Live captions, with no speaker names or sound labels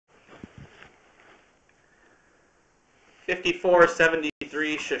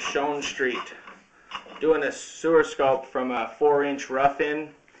5473 Shoshone Street. Doing a sewer scope from a 4-inch rough-in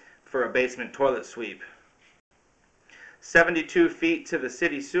for a basement toilet sweep. 72 feet to the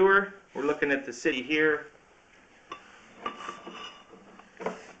city sewer. We're looking at the city here.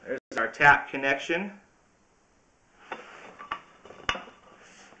 There's our tap connection.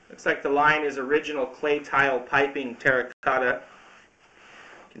 Looks like the line is original clay tile piping terracotta.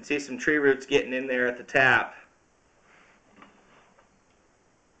 You can see some tree roots getting in there at the tap.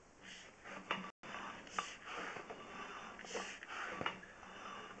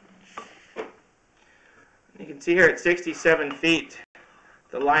 You can see here at 67 feet,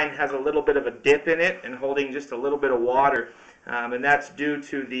 the line has a little bit of a dip in it and holding just a little bit of water. And that's due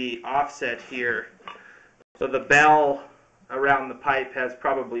to the offset here. So the bell around the pipe has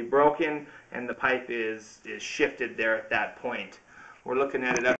probably broken and the pipe is shifted there at that point. We're looking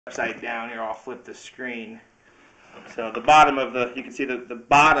at it upside down here. I'll flip the screen. So the bottom of the, you can see the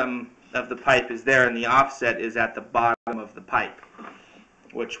bottom of the pipe is there and the offset is at the bottom of the pipe,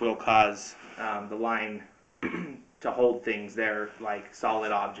 which will cause the line to hold things there like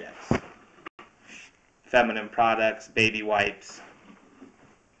solid objects. Feminine products, baby wipes.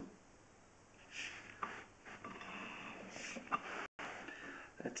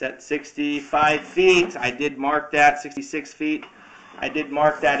 That's at 65 feet. I did mark that, 66 feet. I did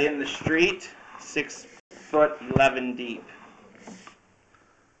mark that in the street, 6 foot 11 deep.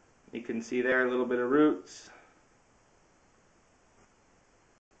 You can see there a little bit of roots.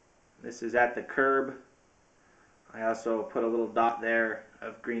 This is at the curb. I also put a little dot there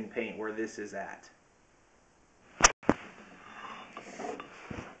of green paint where this is at.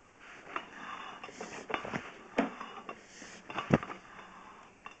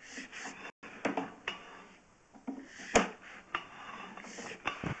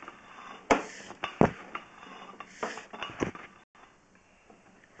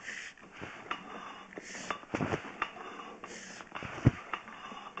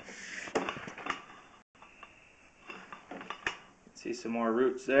 See some more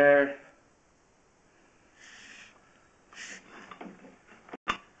roots there.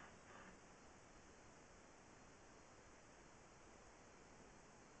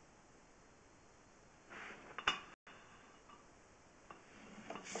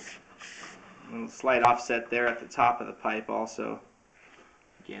 A little slight offset there at the top of the pipe also.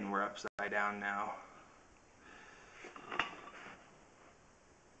 Again, we're upside down now.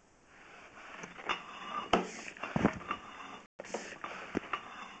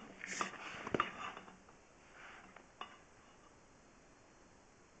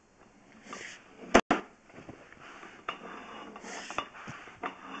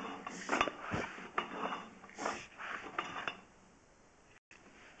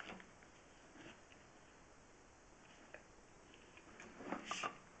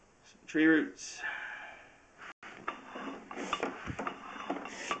 Tree roots.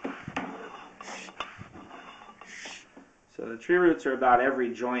 So the tree roots are about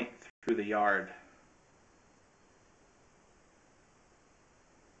every joint through the yard.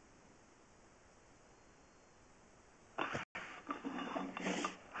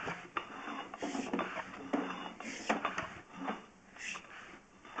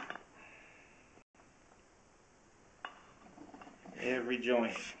 Every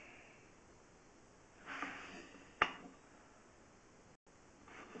joint.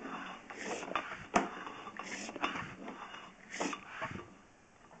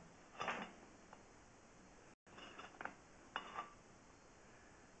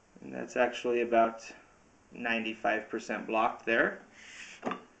 And that's actually about 95% blocked there.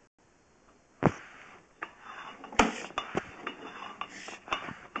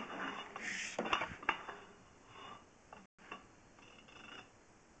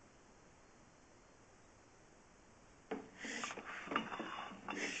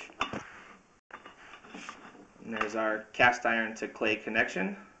 And there's our cast iron to clay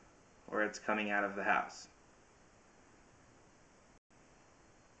connection where it's coming out of the house.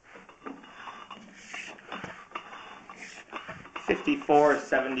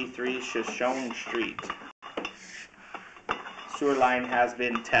 (5473) Shoshone Street. Sewer line has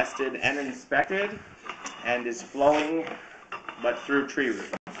been tested and inspected and is flowing, but through tree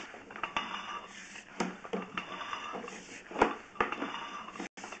roots.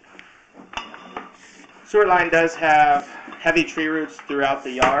 Sewer line does have heavy tree roots throughout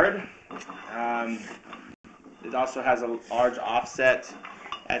the yard. It also has a large offset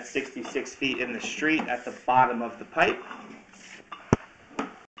at 66 feet in the street at the bottom of the pipe.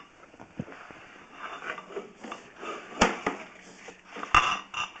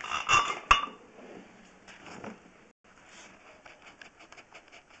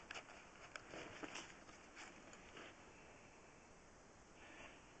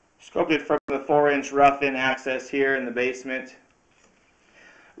 Scoped it from the 4-inch rough-in access here in the basement.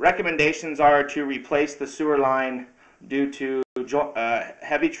 Recommendations are to replace the sewer line due to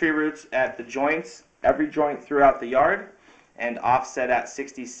heavy tree roots at the joints, every joint throughout the yard, and offset at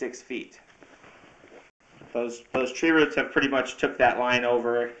 66 feet. Those tree roots have pretty much took that line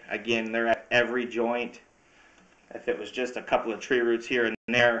over. Again, they're at every joint. If it was just a couple of tree roots here and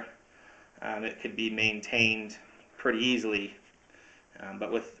there, it could be maintained pretty easily.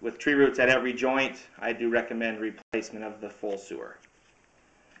 But with tree roots at every joint, I do recommend replacement of the full sewer.